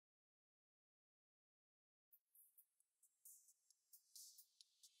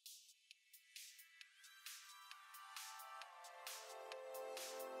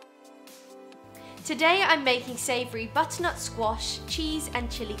Today I'm making savoury butternut squash, cheese and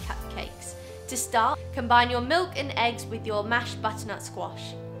chilli cupcakes. To start, combine your milk and eggs with your mashed butternut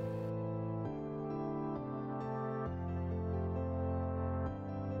squash.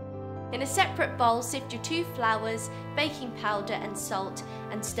 In a separate bowl, sift your 2 flours, baking powder and salt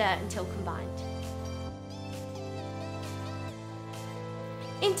and stir until combined.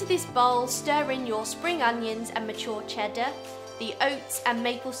 Into this bowl, stir in your spring onions and mature cheddar, the oats and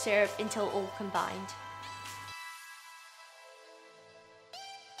maple syrup until all combined.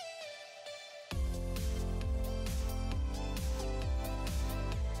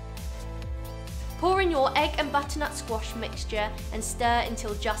 Pour in your egg and butternut squash mixture and stir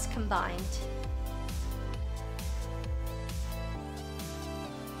until just combined.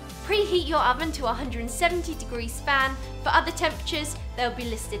 Preheat your oven to 170 degrees fan. For other temperatures, they'll be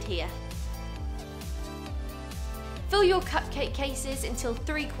listed here. Fill your cupcake cases until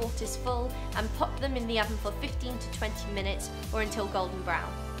 3/4 full and pop them in the oven for 15 to 20 minutes or until golden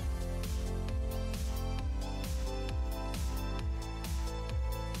brown.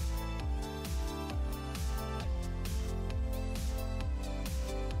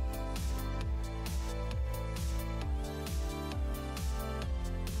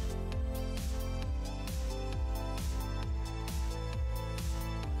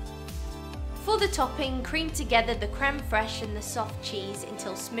 For the topping, cream together the creme fraiche and the soft cheese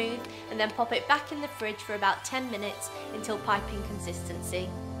until smooth and then pop it back in the fridge for about 10 minutes until piping consistency.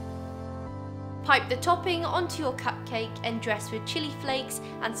 Pipe the topping onto your cupcake and dress with chili flakes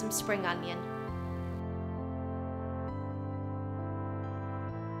and some spring onion.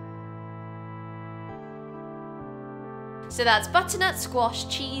 So that's butternut squash,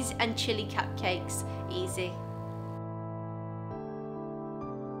 cheese and chili cupcakes. Easy.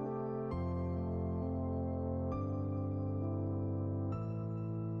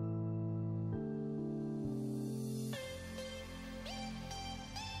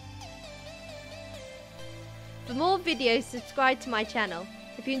 For more videos, subscribe to my channel.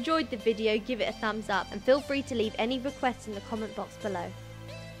 If you enjoyed the video, give it a thumbs up and feel free to leave any requests in the comment box below.